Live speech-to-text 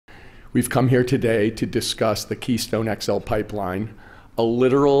We've come here today to discuss the Keystone XL pipeline, a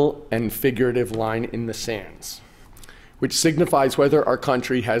literal and figurative line in the sands, which signifies whether our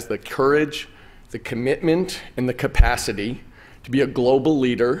country has the courage, the commitment, and the capacity to be a global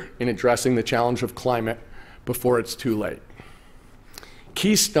leader in addressing the challenge of climate before it's too late.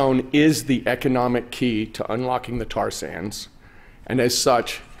 Keystone is the economic key to unlocking the tar sands, and as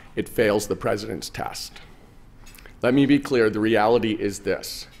such, it fails the president's test. Let me be clear, the reality is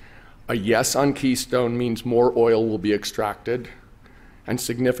this. A yes on Keystone means more oil will be extracted and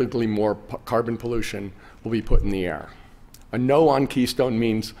significantly more carbon pollution will be put in the air. A no on Keystone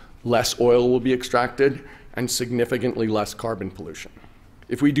means less oil will be extracted and significantly less carbon pollution.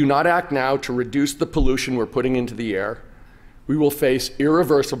 If we do not act now to reduce the pollution we're putting into the air, we will face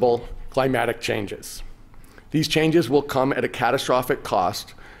irreversible climatic changes. These changes will come at a catastrophic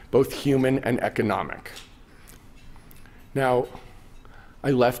cost, both human and economic. Now, I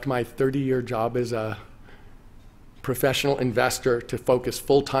left my 30-year job as a professional investor to focus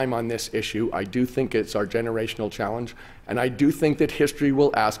full-time on this issue. I do think it's our generational challenge, and I do think that history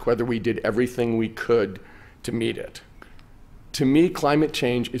will ask whether we did everything we could to meet it. To me, climate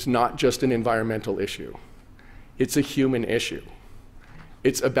change is not just an environmental issue. It's a human issue.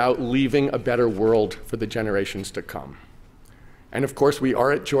 It's about leaving a better world for the generations to come. And of course, we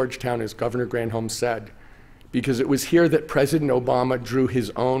are at Georgetown, as Governor Granholm said, because it was here that President Obama drew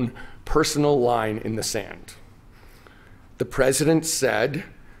his own personal line in the sand. The president said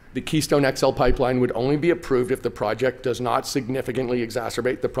the Keystone XL pipeline would only be approved if the project does not significantly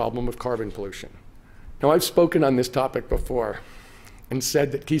exacerbate the problem of carbon pollution. Now, I've spoken on this topic before and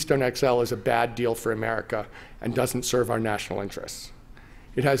said that Keystone XL is a bad deal for America and doesn't serve our national interests.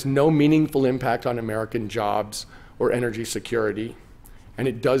 It has no meaningful impact on American jobs or energy security, and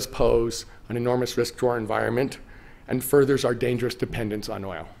it does pose an enormous risk to our environment and furthers our dangerous dependence on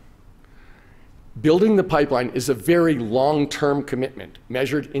oil. Building the pipeline is a very long-term commitment,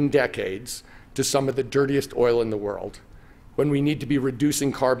 measured in decades, to some of the dirtiest oil in the world, when we need to be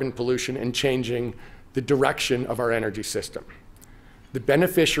reducing carbon pollution and changing the direction of our energy system. The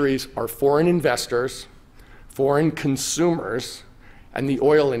beneficiaries are foreign investors, foreign consumers, and the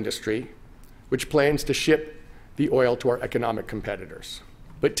oil industry, which plans to ship the oil to our economic competitors.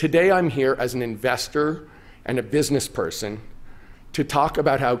 But today I'm here as an investor and a business person to talk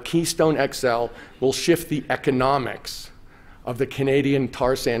about how Keystone XL will shift the economics of the Canadian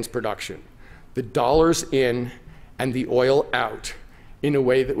tar sands production, the dollars in and the oil out, in a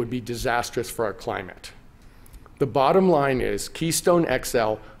way that would be disastrous for our climate. The bottom line is Keystone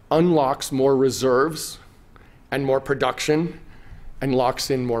XL unlocks more reserves and more production and locks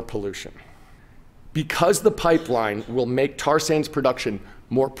in more pollution. Because the pipeline will make tar sands production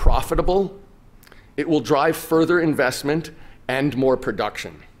more profitable, it will drive further investment and more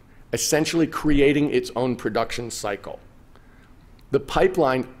production, essentially creating its own production cycle. The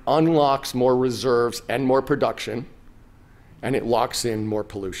pipeline unlocks more reserves and more production, and it locks in more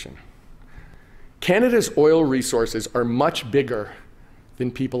pollution. Canada's oil resources are much bigger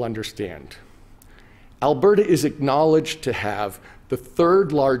than people understand. Alberta is acknowledged to have the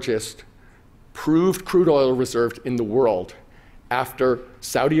third largest proved crude oil reserve in the world after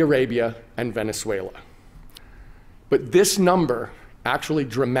Saudi Arabia and Venezuela. But this number actually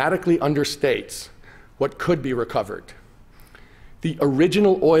dramatically understates what could be recovered. The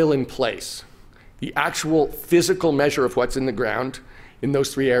original oil in place, the actual physical measure of what's in the ground in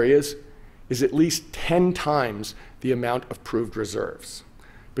those three areas, is at least 10 times the amount of proved reserves,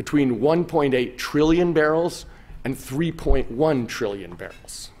 between 1.8 trillion barrels and 3.1 trillion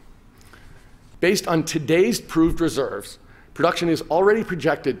barrels. Based on today's proved reserves, production is already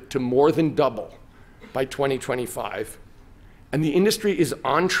projected to more than double by 2025, and the industry is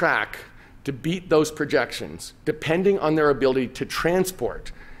on track to beat those projections, depending on their ability to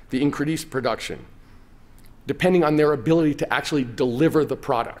transport the increased production, depending on their ability to actually deliver the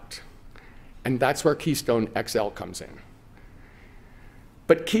product. And that's where Keystone XL comes in.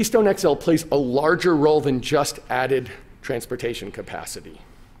 But Keystone XL plays a larger role than just added transportation capacity.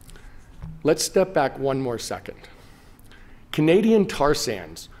 Let's step back one more second. Canadian tar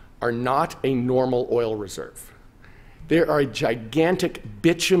sands are not a normal oil reserve. They are a gigantic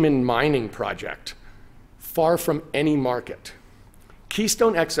bitumen mining project, far from any market.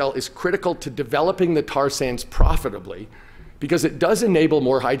 Keystone XL is critical to developing the tar sands profitably because it does enable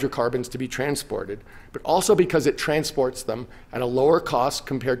more hydrocarbons to be transported, but also because it transports them at a lower cost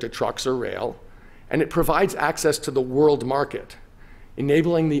compared to trucks or rail, and it provides access to the world market,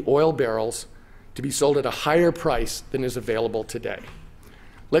 enabling the oil barrels to be sold at a higher price than is available today.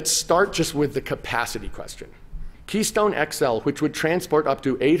 Let's start just with the capacity question. Keystone XL, which would transport up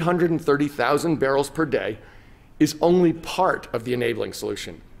to 830,000 barrels per day, is only part of the enabling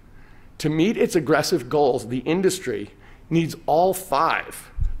solution. To meet its aggressive goals, the industry needs all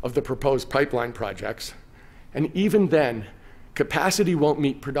 5 of the proposed pipeline projects, and even then, capacity won't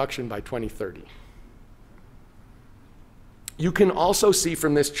meet production by 2030. You can also see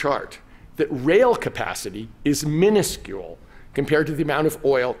from this chart that rail capacity is minuscule compared to the amount of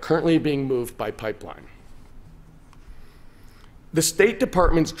oil currently being moved by pipeline. The State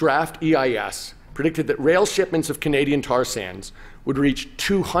Department's draft EIS predicted that rail shipments of Canadian tar sands would reach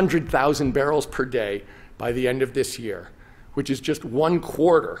 200,000 barrels per day by the end of this year, which is just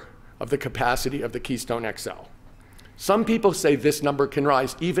 1/4 of the capacity of the Keystone XL. Some people say this number can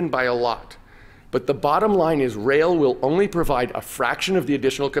rise even by a lot, but the bottom line is rail will only provide a fraction of the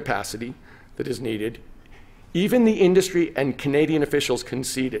additional capacity that is needed. Even the industry and Canadian officials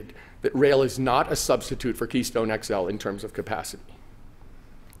conceded that rail is not a substitute for Keystone XL in terms of capacity.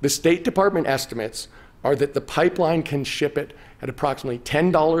 The State Department estimates are that the pipeline can ship it at approximately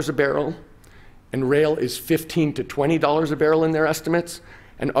 $10 a barrel, and rail is $15 to $20 a barrel in their estimates,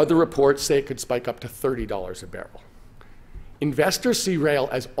 and other reports say it could spike up to $30 a barrel. Investors see rail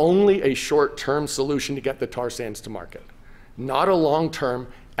as only a short-term solution to get the tar sands to market, not a long-term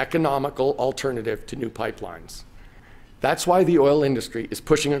economical alternative to new pipelines. That's why the oil industry is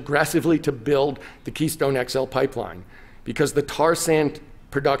pushing aggressively to build the Keystone XL pipeline, because the tar sand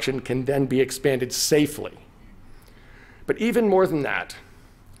production can then be expanded safely. But even more than that,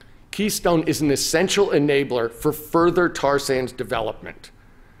 Keystone is an essential enabler for further tar sands development.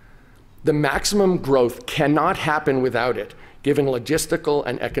 The maximum growth cannot happen without it, given logistical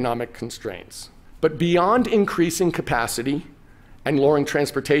and economic constraints. But beyond increasing capacity and lowering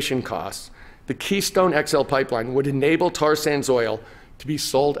transportation costs, the Keystone XL pipeline would enable tar sands oil to be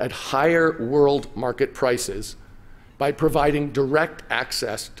sold at higher world market prices by providing direct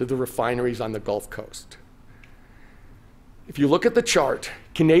access to the refineries on the Gulf Coast. If you look at the chart,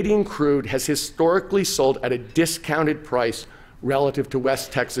 Canadian crude has historically sold at a discounted price relative to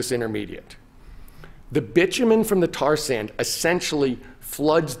West Texas Intermediate. The bitumen from the tar sand essentially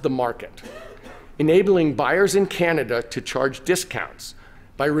floods the market, enabling buyers in Canada to charge discounts.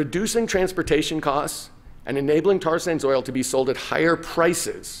 By reducing transportation costs and enabling tar sands oil to be sold at higher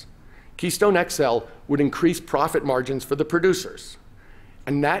prices, Keystone XL would increase profit margins for the producers.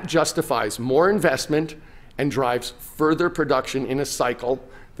 And that justifies more investment and drives further production in a cycle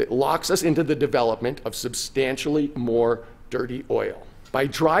that locks us into the development of substantially more dirty oil. By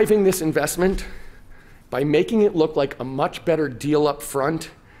driving this investment, by making it look like a much better deal up front,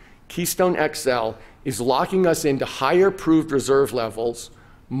 Keystone XL is locking us into higher proved reserve levels,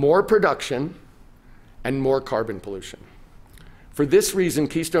 more production, and more carbon pollution. For this reason,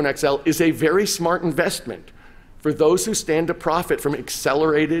 Keystone XL is a very smart investment for those who stand to profit from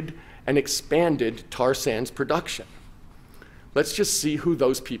accelerated and expanded tar sands production. Let's just see who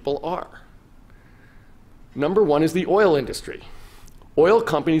those people are. Number one is the oil industry. Oil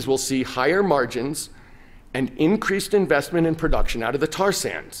companies will see higher margins and increased investment in production out of the tar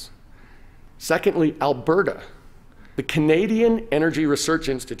sands. Secondly, Alberta. The Canadian Energy Research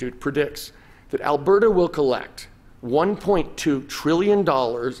Institute predicts that Alberta will collect $1.2 trillion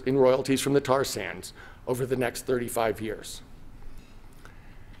in royalties from the tar sands over the next 35 years.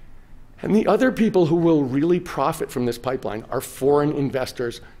 And the other people who will really profit from this pipeline are foreign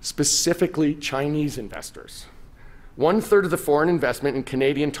investors, specifically Chinese investors. 1/3 of the foreign investment in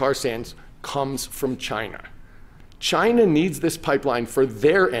Canadian tar sands comes from China. China needs this pipeline for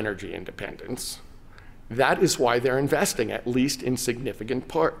their energy independence. That is why they're investing, at least in significant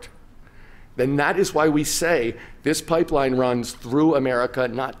part. Then that is why we say this pipeline runs through America,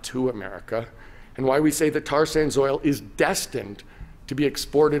 not to America, and why we say that tar sands oil is destined to be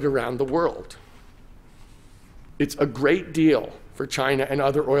exported around the world. It's a great deal for China and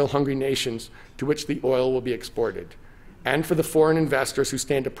other oil-hungry nations to which the oil will be exported, and for the foreign investors who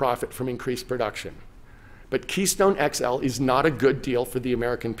stand to profit from increased production. But Keystone XL is not a good deal for the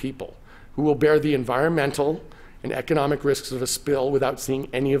American people, who will bear the environmental and economic risks of a spill without seeing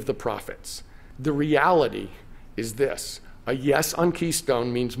any of the profits. The reality is this: a yes on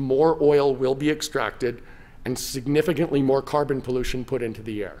Keystone means more oil will be extracted and significantly more carbon pollution put into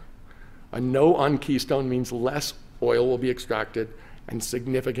the air. A no on Keystone means less oil will be extracted and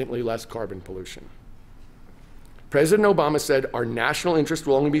significantly less carbon pollution. President Obama said our national interest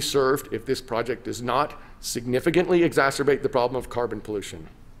will only be served if this project does not significantly exacerbate the problem of carbon pollution.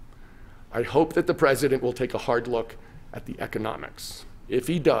 I hope that the president will take a hard look at the economics. If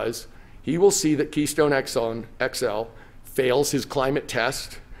he does, he will see that Keystone XL fails his climate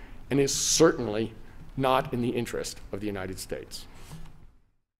test and is certainly not in the interest of the United States.